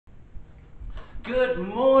Good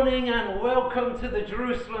morning and welcome to the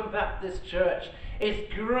Jerusalem Baptist Church.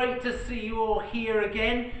 It's great to see you all here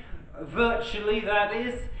again, virtually that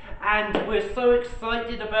is, and we're so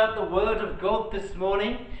excited about the Word of God this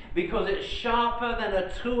morning because it's sharper than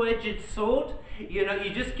a two-edged sword. You know, you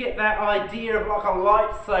just get that idea of like a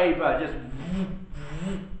lightsaber,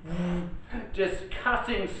 just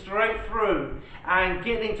cutting straight through and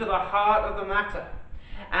getting to the heart of the matter.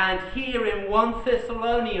 And here in 1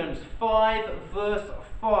 Thessalonians 5 verse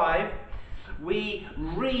 5, we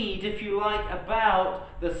read, if you like,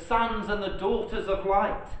 about the sons and the daughters of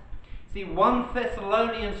light. See, 1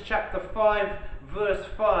 Thessalonians chapter 5 verse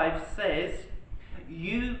 5 says,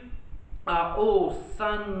 "You are all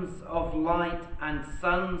sons of light and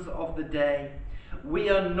sons of the day. We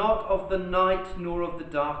are not of the night nor of the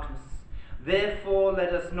darkness. Therefore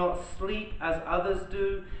let us not sleep as others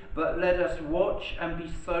do, but let us watch and be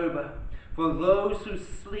sober. For those who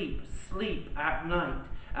sleep, sleep at night,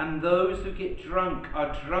 and those who get drunk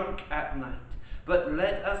are drunk at night. But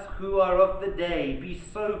let us who are of the day be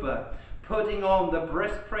sober, putting on the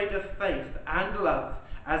breastplate of faith and love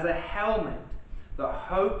as a helmet, the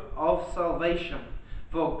hope of salvation.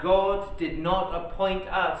 For God did not appoint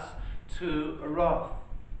us to wrath."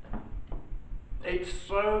 It's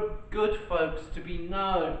so good, folks,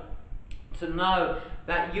 to know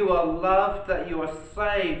that you are loved, that you are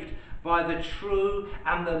saved by the true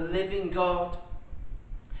and the living God.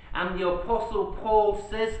 And the Apostle Paul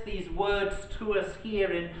says these words to us here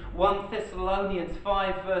in 1 Thessalonians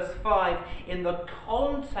 5 verse 5 in the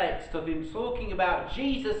context of him talking about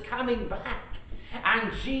Jesus coming back.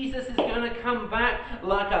 And Jesus is going to come back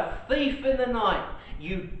like a thief in the night.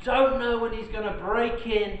 You don't know when he's going to break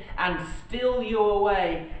in and steal you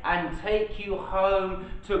away and take you home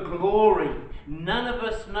to glory. None of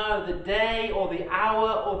us know the day or the hour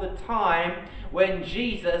or the time when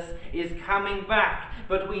Jesus is coming back.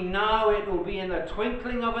 But we know it will be in the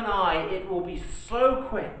twinkling of an eye. It will be so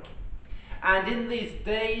quick. And in these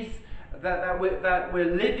days that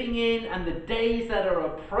we're living in, and the days that are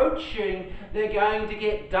approaching, they're going to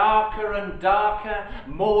get darker and darker,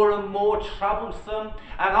 more and more troublesome.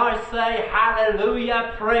 And I say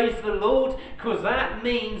hallelujah, praise the Lord, because that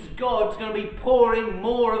means God's going to be pouring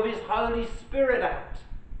more of his Holy Spirit out.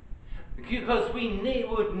 Because we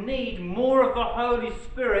would need more of the Holy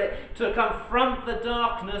Spirit to confront the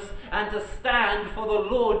darkness and to stand for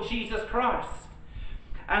the Lord Jesus Christ.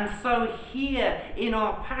 And so here in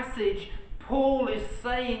our passage, Paul is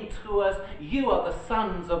saying to us, you are the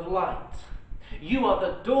sons of light. You are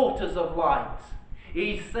the daughters of light.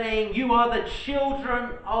 He's saying you are the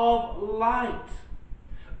children of light.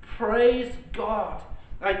 Praise God.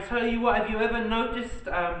 I tell you what, have you ever noticed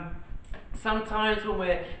sometimes when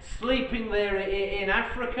we're sleeping there in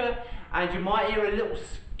Africa and you might hear a little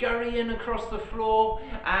scurrying across the floor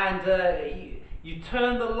and you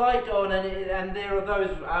turn the light on and there are those,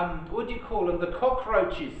 what do you call them, the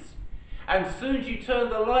cockroaches. And as soon as you turn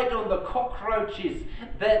the light on, the cockroaches,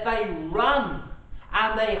 they run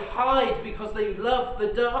and they hide because they love the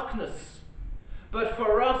darkness. But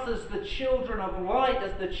for us as the children of light,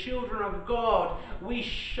 as the children of God, we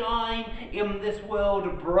shine in this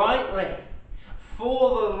world brightly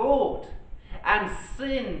for the Lord. And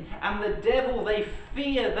sin and the devil, they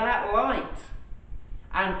fear that light.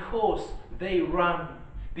 And of course, they run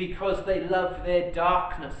because they love their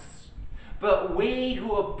darkness. But we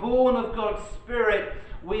who are born of God's Spirit,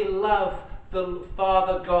 we love the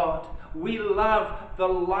Father God. We love the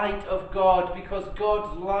light of God because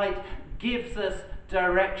God's light gives us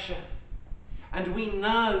direction. And we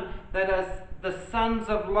know that as the sons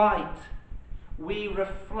of light, we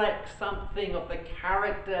reflect something of the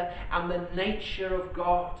character and the nature of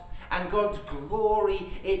God. And God's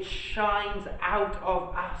glory, it shines out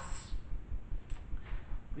of us.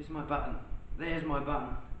 Where's my button? There's my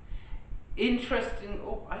button. Interesting.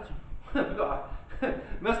 Oh, I don't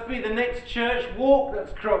must be the next church walk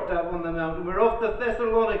that's cropped up on the mountain. We're off to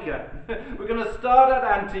Thessalonica. We're going to start at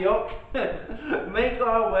Antioch, make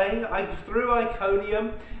our way through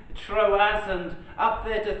Iconium, Troas, and up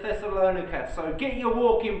there to Thessalonica. So get your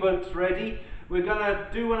walking boots ready. We're going to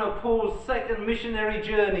do one of Paul's second missionary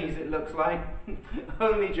journeys, it looks like.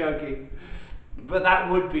 Only joking. But that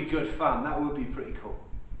would be good fun. That would be pretty cool.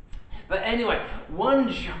 But anyway,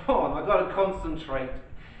 1 John, I've got to concentrate.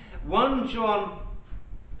 1 John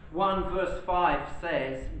 1 verse 5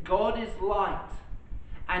 says, God is light,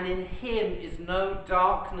 and in him is no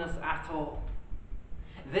darkness at all.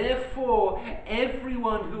 Therefore,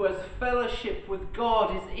 everyone who has fellowship with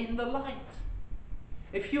God is in the light.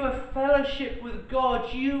 If you have fellowship with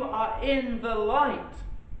God, you are in the light.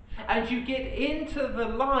 And you get into the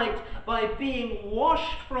light by being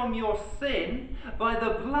washed from your sin by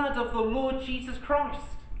the blood of the Lord Jesus Christ.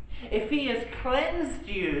 If he has cleansed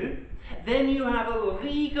you, then you have a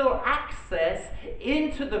legal access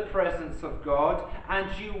into the presence of God, and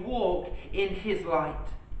you walk in his light.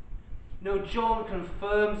 John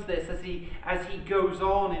confirms this as he goes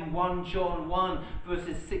on in 1 John 1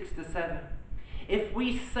 verses 6 to 7. If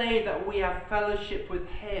we say that we have fellowship with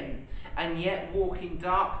him and yet walk in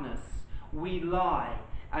darkness, we lie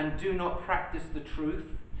and do not practice the truth.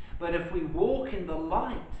 But if we walk in the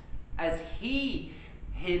light, as he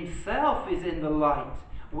himself is in the light,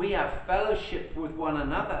 we have fellowship with one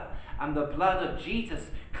another, and the blood of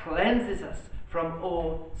Jesus cleanses us from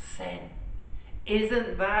all sin.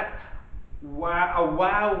 Isn't that a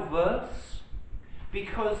wow verse?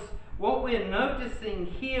 Because what we're noticing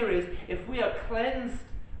here is, if we are cleansed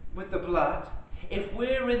with the blood, if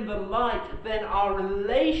we're in the light, then our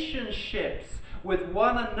relationships with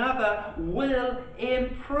one another will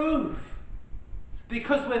improve.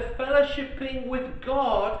 Because we're fellowshipping with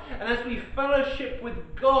God, and as we fellowship with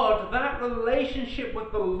God, that relationship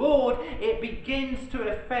with the Lord, it begins to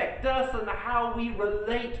affect us and how we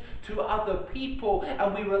relate to other people.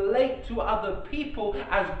 And we relate to other people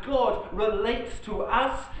as God relates to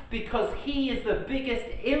us, because he is the biggest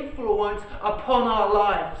influence upon our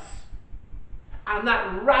lives. And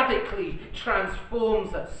that radically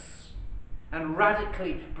transforms us and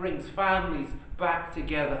radically brings families back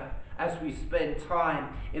together as we spend time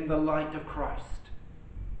in the light of Christ.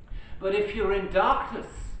 But if you're in darkness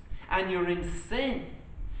and you're in sin,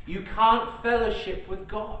 you can't fellowship with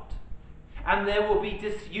God. And there will be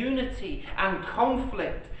disunity and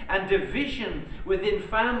conflict and division within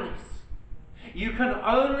families. You can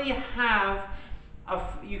only have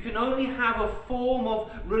a form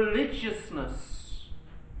of religiousness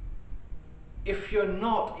if you're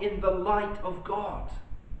not in the light of God.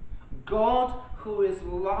 God, who is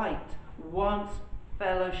light, wants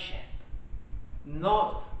fellowship,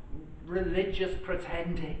 not religious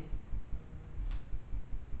pretending.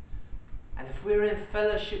 And if we're in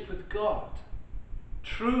fellowship with God,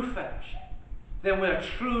 true fellowship, then we're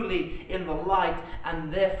truly in the light,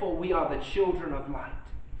 and therefore we are the children of light.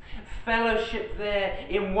 Fellowship there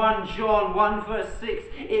in 1 John 1 verse 6,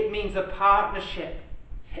 it means a partnership.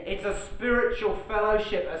 It's a spiritual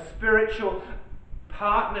fellowship, a spiritual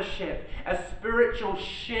partnership, a spiritual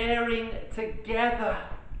sharing together.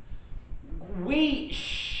 We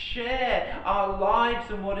share our lives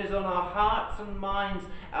and what is on our hearts and minds,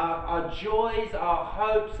 our joys, our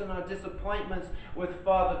hopes and our disappointments with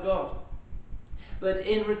Father God. But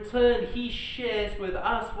in return, he shares with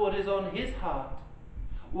us what is on his heart,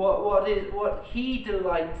 what he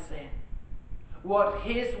delights in, what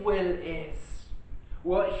his will is,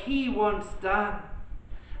 what he wants done.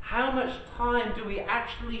 How much time do we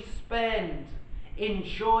actually spend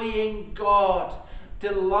enjoying God,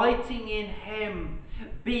 delighting in him,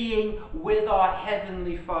 being with our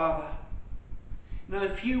Heavenly Father? Now,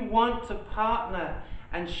 if you want to partner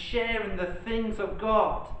and share in the things of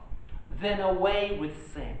God, then away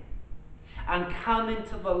with sin and come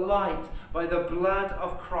into the light by the blood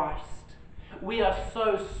of Christ. We are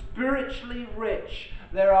so spiritually rich,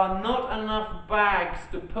 there are not enough bags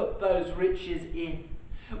to put those riches in.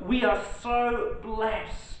 We are so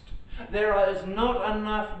blessed, there is not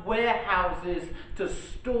enough warehouses to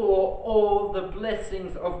store all the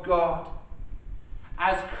blessings of God.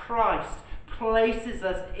 As Christ places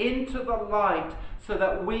us into the light so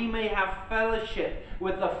that we may have fellowship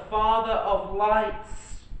with the Father of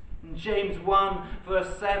lights, in James 1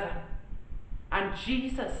 verse 7. And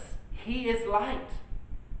Jesus, he is light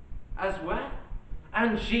as well.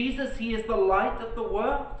 And Jesus, he is the light of the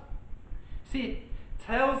world. See, it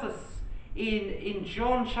tells us in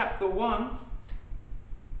John chapter 1,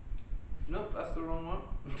 nope, that's the wrong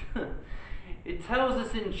one. It tells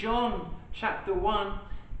us in John chapter 1,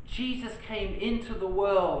 Jesus came into the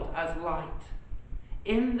world as light.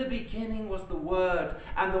 In the beginning was the Word,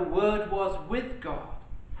 and the Word was with God,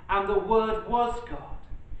 and the Word was God.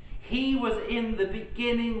 He was in the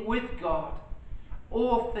beginning with God.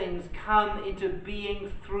 All things come into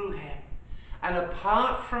being through him, and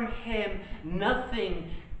apart from him, nothing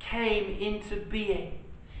came into being.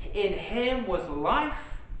 In him was life,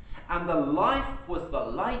 and the life was the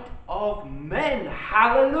light of men.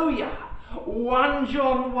 Hallelujah! 1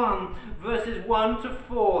 John 1 verses 1 to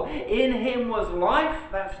 4. In him was life,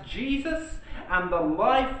 that's Jesus, and the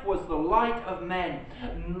life was the light of men.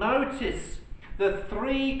 Notice the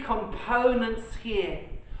three components here: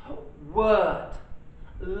 Word,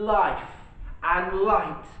 life, and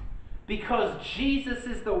light. Because Jesus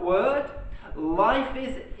is the Word, Life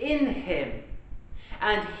is in him,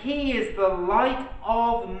 and he is the light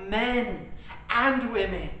of men and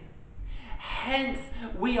women. Hence,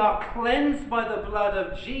 we are cleansed by the blood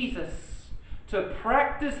of Jesus to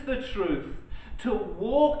practice the truth, to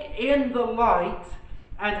walk in the light,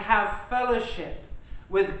 and have fellowship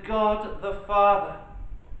with God the Father,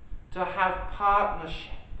 to have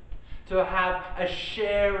partnership, to have a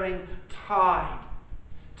sharing time,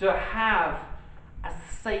 to have a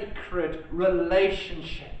sacred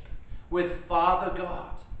relationship with Father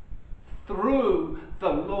God. Through the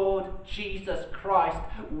Lord Jesus Christ,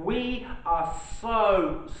 we are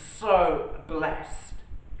so blessed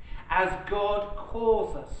as God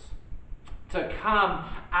calls us to come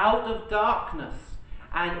out of darkness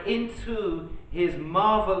and into his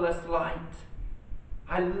marvellous light.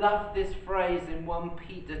 I love this phrase in 1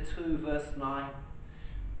 Peter 2 verse 9.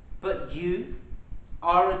 But you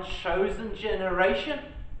are a chosen generation,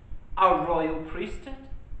 a royal priesthood,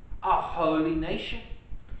 a holy nation,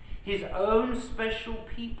 his own special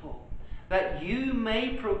people, that you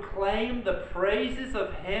may proclaim the praises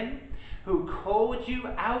of him who called you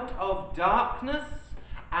out of darkness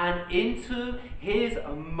and into his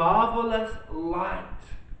marvellous light.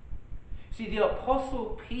 See, the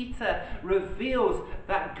Apostle Peter reveals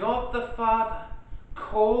that God the Father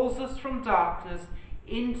calls us from darkness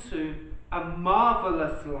into a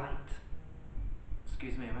marvellous light.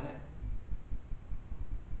 Excuse me a minute.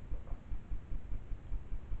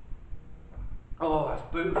 Oh,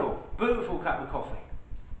 that's beautiful. Beautiful cup of coffee.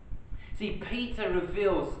 See, Peter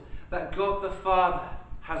reveals that God the Father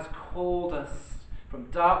has called us from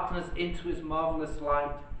darkness into his marvellous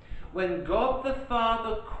light. When God the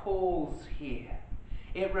Father calls here,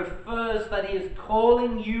 it refers that he is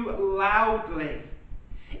calling you loudly.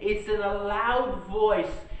 It's in a loud voice.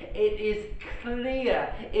 It is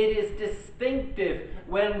clear. It is distinctive.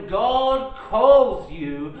 When God calls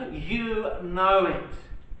you, you know it.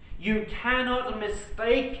 You cannot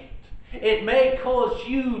mistake it. It may cause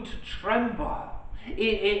you to tremble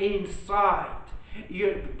inside.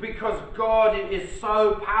 Because God is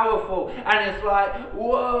so powerful, and it's like,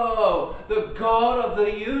 whoa, the God of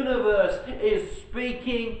the universe is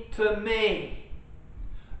speaking to me.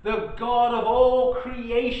 The God of all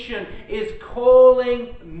creation is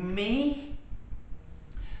calling me.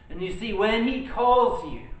 And you see, when he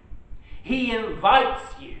calls you, he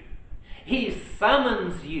invites you, he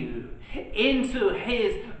summons you into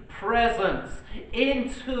his presence,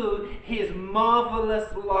 into his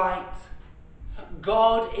marvelous light.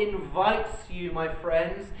 God invites you, my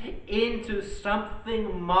friends, into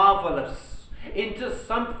something marvelous, into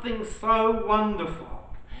something so wonderful.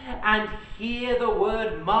 And here the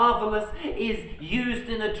word marvelous is used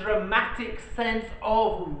in a dramatic sense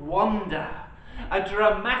of wonder, a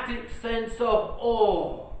dramatic sense of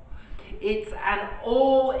awe. It's an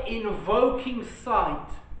awe-invoking sight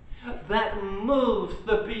that moves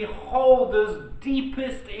the beholder's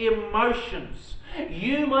deepest emotions.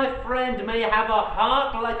 You, my friend, may have a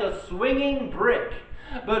heart like a swinging brick,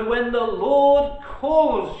 but when the Lord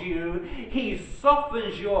calls you, he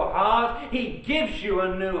softens your heart, he gives you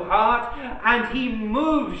a new heart, and he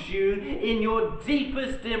moves you in your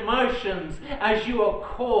deepest emotions as you are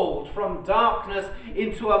called from darkness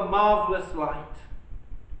into a marvelous light.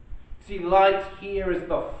 See, light here is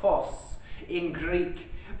the phos in Greek,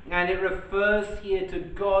 and it refers here to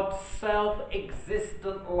God's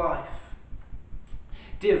self-existent life.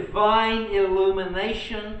 Divine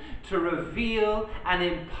illumination to reveal and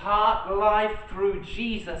impart life through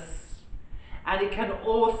Jesus. And it can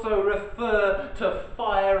also refer to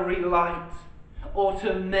fiery light or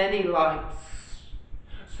to many lights.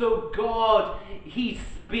 So God, he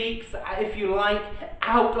speaks, if you like,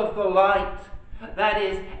 out of the light. That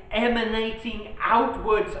is emanating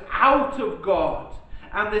outwards, out of God.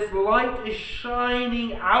 And this light is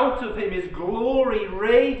shining out of him, his glory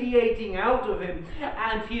radiating out of him,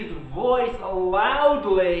 and his voice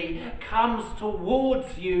loudly comes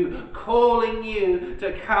towards you, calling you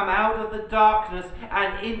to come out of the darkness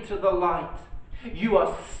and into the light. You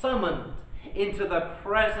are summoned into the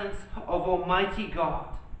presence of Almighty God,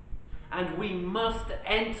 and we must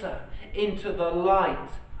enter into the light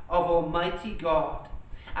of Almighty God,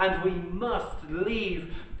 and we must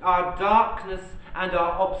leave our darkness and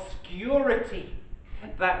our obscurity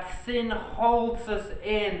that sin holds us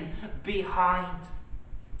in behind.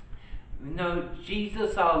 You know,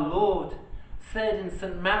 Jesus our Lord said in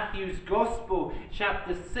St. Matthew's Gospel,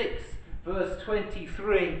 chapter 6, verse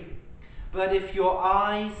 23, "But if your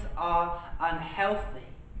eyes are unhealthy,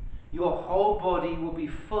 your whole body will be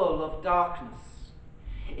full of darkness.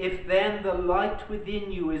 If then the light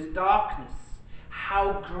within you is darkness,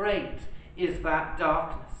 how great is that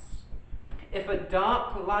darkness. If a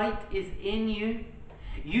dark light is in you,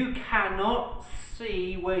 you cannot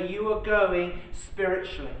see where you are going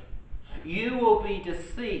spiritually. You will be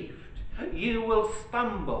deceived. You will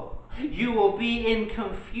stumble. You will be in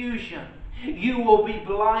confusion. You will be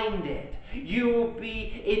blinded. You will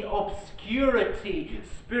be in obscurity,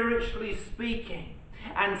 spiritually speaking.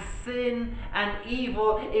 And sin and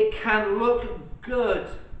evil, it can look good,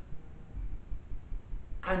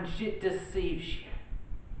 and it deceives you.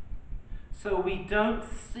 So we don't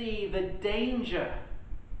see the danger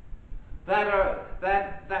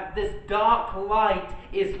that this dark light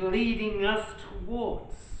is leading us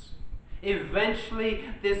towards. Eventually,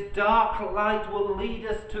 this dark light will lead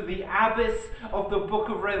us to the abyss of the book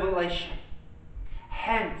of Revelation.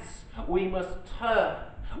 Hence, we must turn,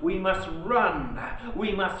 we must run,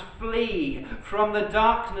 we must flee from the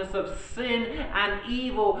darkness of sin and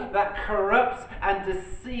evil that corrupts and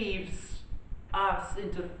deceives us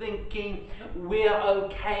into thinking we're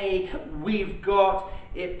okay, we've got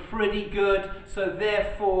it pretty good, so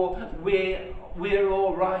therefore we're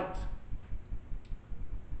all right.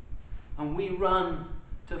 And we run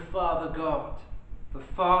to Father God, the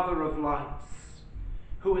Father of lights,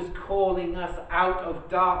 who is calling us out of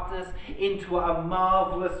darkness into a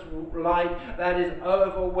marvellous light that is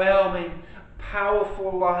overwhelming,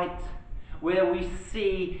 powerful light, where we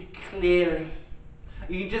see clearly.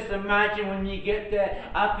 You can just imagine when you get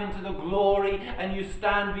there up into the glory and you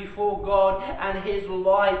stand before God and His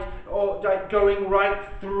light going right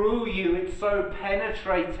through you. It's so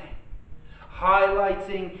penetrating,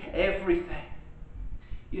 highlighting everything.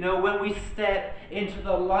 You know, when we step into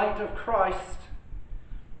the light of Christ,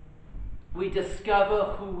 we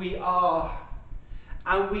discover who we are,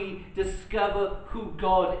 and we discover who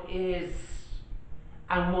God is,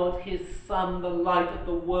 and what His Son, the light of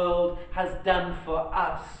the world, has done for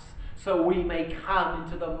us, so we may come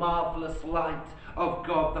into the marvellous light of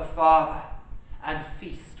God the Father and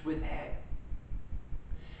feast with Him.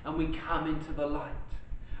 And we come into the light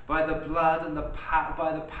by the blood and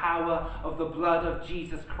by the power of the blood of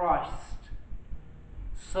Jesus Christ.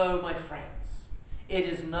 So, my friends, it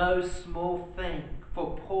is no small thing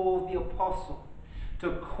for Paul the Apostle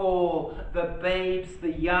to call the babes,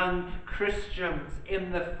 the young Christians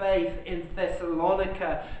in the faith in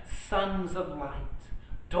Thessalonica, sons of light,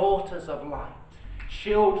 daughters of light,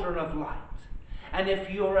 children of light. And if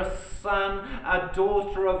you're a son, a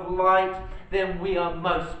daughter of light, then we are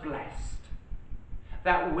most blessed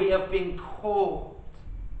that we have been called,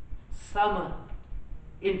 summoned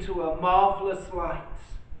into a marvellous light.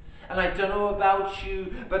 And I don't know about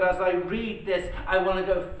you, but as I read this, I want to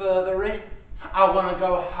go further in. I want to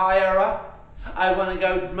go higher up. I want to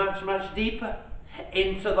go much, much deeper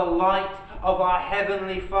into the light of our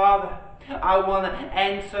Heavenly Father. I want to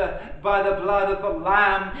enter by the blood of the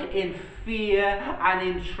Lamb in fear and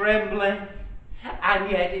in trembling, and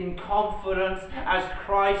yet in confidence, as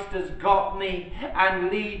Christ has got me and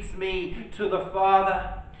leads me to the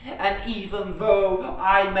Father. And even though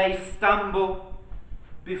I may stumble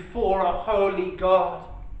before a holy God,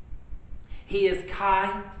 He is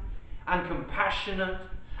kind and compassionate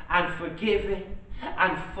and forgiving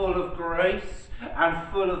and full of grace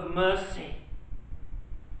and full of mercy.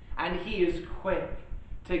 And He is quick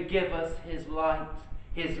to give us His light,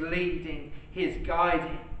 His leading, His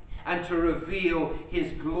guiding, and to reveal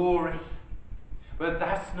His glory. But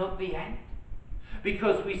that's not the end.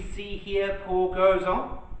 Because we see here Paul goes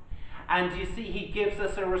on, and you see he gives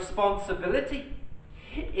us a responsibility.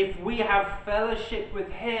 If we have fellowship with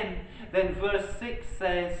Him, then verse 6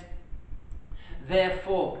 says,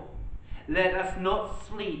 "Therefore, let us not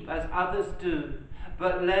sleep as others do,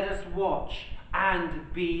 but let us watch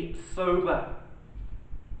and be sober."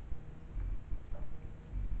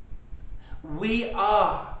 We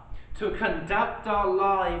are to conduct our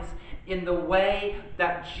lives in the way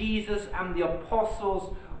that Jesus and the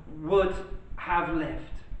apostles would have lived.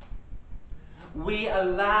 We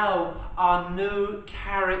allow our new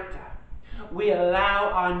character, we allow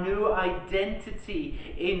our new identity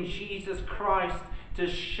in Jesus Christ to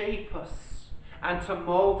shape us and to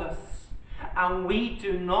mold us. And we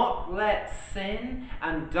do not let sin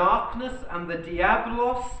and darkness and the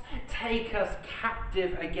diabolos take us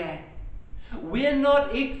captive again. We're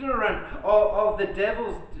not ignorant of the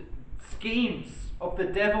devil's schemes, of the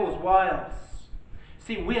devil's wiles.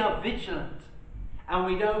 See, we are vigilant, and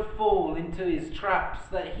we don't fall into his traps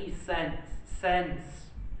that he sends,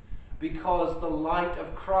 because the light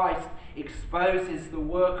of Christ exposes the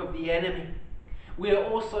work of the enemy. We are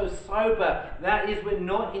also sober, that is, we're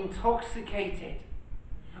not intoxicated.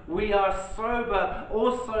 we are sober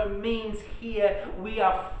also means here we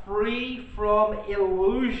are free from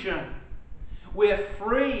illusion. We're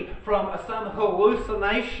free from some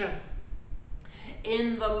hallucination.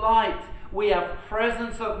 In the light, we have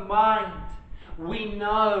presence of mind. We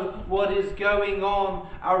know what is going on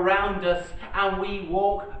around us, and we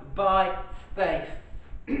walk by faith.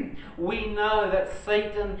 We know that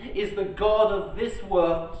Satan is the god of this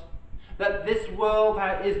world, that this world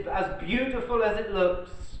is as beautiful as it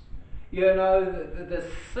looks. You know, the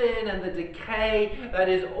sin and the decay that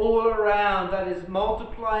is all around, that is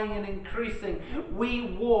multiplying and increasing.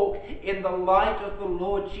 We walk in the light of the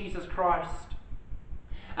Lord Jesus Christ.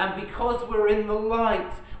 And because we're in the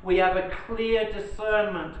light, we have a clear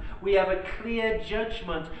discernment. We have a clear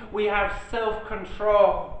judgment. We have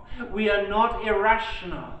self-control. We are not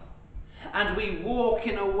irrational. And we walk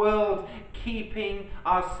in a world keeping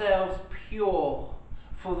ourselves pure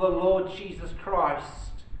for the Lord Jesus Christ,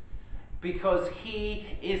 because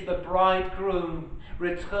he is the bridegroom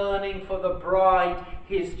returning for the bride,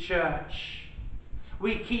 his church.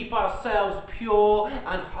 We keep ourselves pure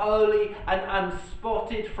and holy and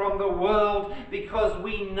unspotted from the world because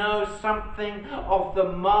we know something of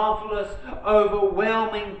the marvellous,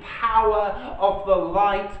 overwhelming power of the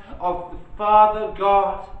light of the Father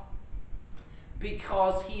God,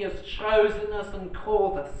 because he has chosen us and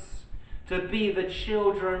called us to be the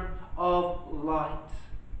children of light.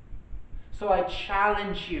 So I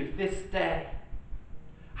challenge you this day,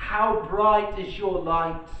 how bright is your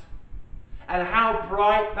light? And how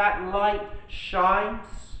bright that light shines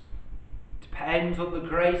depends on the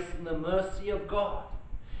grace and the mercy of God.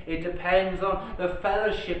 It depends on the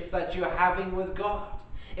fellowship that you're having with God.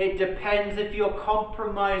 It depends if you're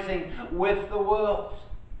compromising with the world.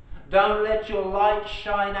 Don't let your light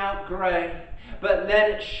shine out grey, but let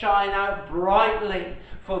it shine out brightly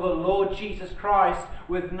for the Lord Jesus Christ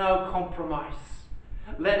with no compromise.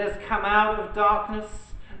 Let us come out of darkness.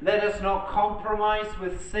 Let us not compromise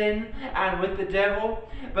with sin and with the devil,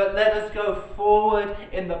 but let us go forward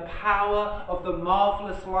in the power of the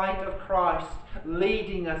marvellous light of Christ,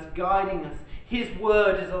 leading us, guiding us. His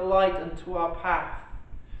word is a light unto our path.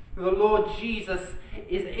 The Lord Jesus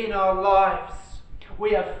is in our lives.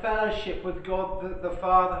 We have fellowship with God the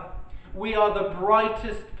Father. We are the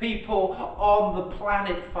brightest people on the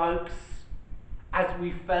planet, folks, as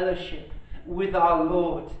we fellowship with our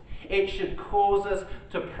Lord. It should cause us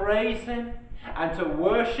to praise him and to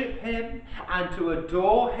worship him and to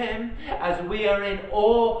adore him as we are in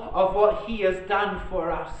awe of what he has done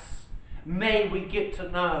for us. May we get to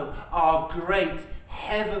know our great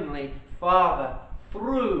heavenly Father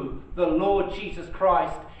through the Lord Jesus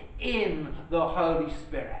Christ in the Holy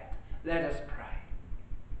Spirit. Let us pray.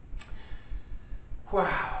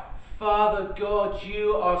 Wow. Father God,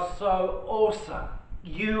 you are so awesome.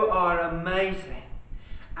 You are amazing.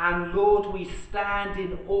 And Lord, we stand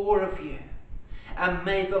in awe of you. And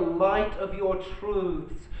may the light of your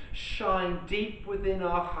truths shine deep within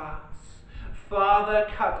our hearts. Father,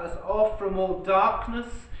 cut us off from all darkness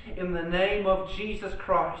in the name of Jesus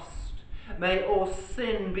Christ. May all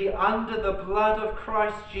sin be under the blood of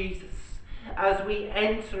Christ Jesus as we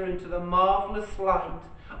enter into the marvellous light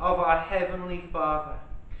of our Heavenly Father.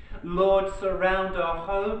 Lord, surround our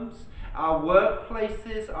homes, our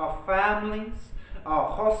workplaces, our families,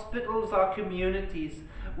 our hospitals, our communities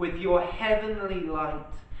with your heavenly light.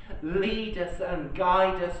 Lead us and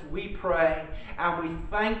guide us, we pray. And we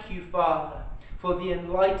thank you, Father, for the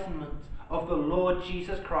enlightenment of the Lord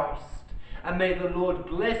Jesus Christ. And may the Lord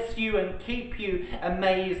bless you and keep you, and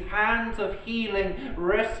may his hands of healing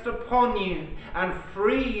rest upon you and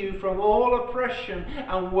free you from all oppression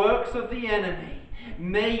and works of the enemy.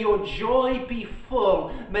 May your joy be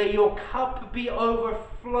full. May your cup be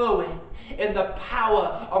overflowing in the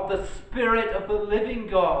power of the Spirit of the living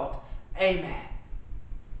God. Amen.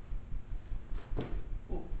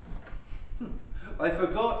 I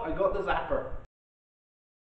forgot I got the zapper.